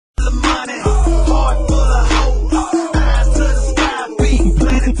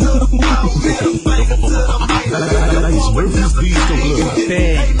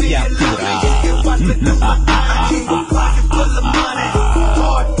keep a pocket full of money,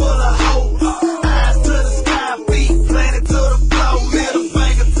 heart full of hope. Eyes to the sky, feet planted to the floor. Middle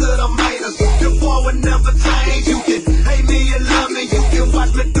finger to the haters. Your boy will never change. You can hate me and love me. You can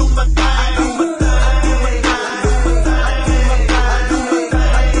watch me do my thing.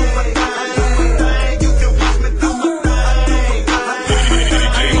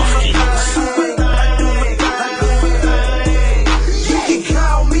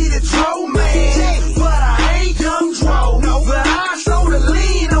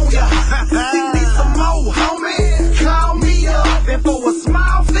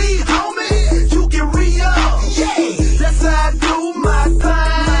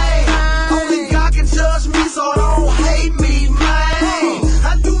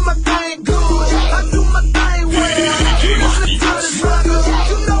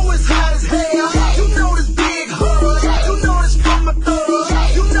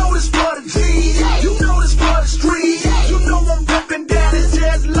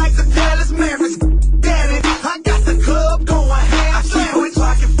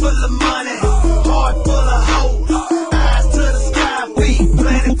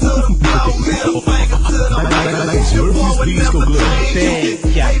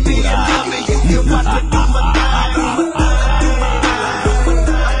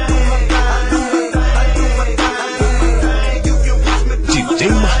 DJ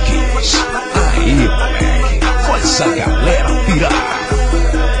SmurphieS, aí moleque, faz essa galera pirar.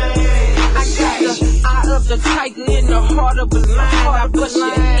 The tiger in the heart of a lion. I bust your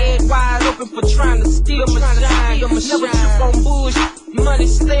head wide open for trying to steal my shine. Never trip on bullshit, money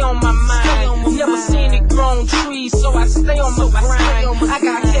stay on my mind. Never seen it grown trees, so I stay on my grind. I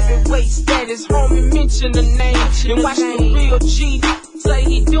got heavyweight status, homie, mention the name. And watch the real G say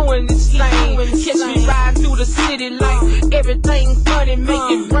he doing his thing. Catch me riding through the city like everything funny. Make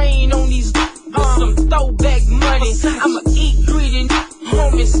it rain on these with some throwback money. I'ma eat greedy,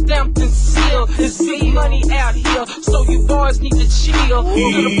 homie, stamped and sealed. There's big money out here, so you boys need to chill. Put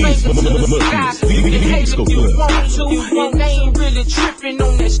a finger to the sky, you can hate if you want to, and they ain't really tripping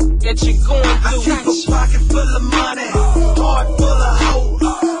on that shit that you're going through. I keep a pocket full of money, heart full of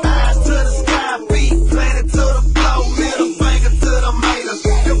hope. Eyes to the sky, feet planted to the floor. Middle finger to the haters.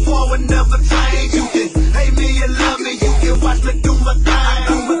 Your boy will never change. You can hate me and love me. You can watch me do my thing.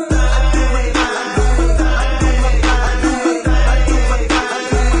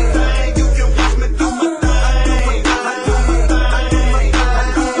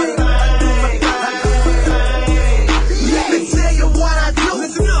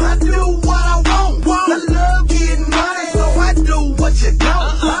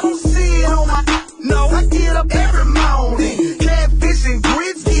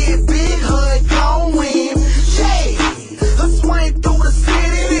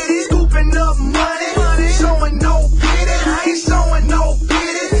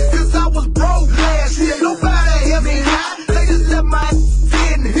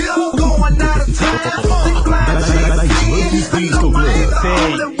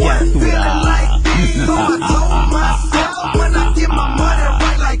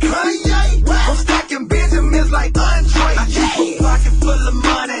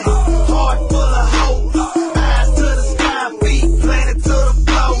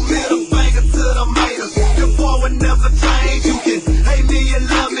 Never change. You can hate me and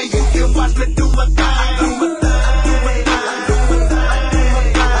love me. You can watch me do my thing.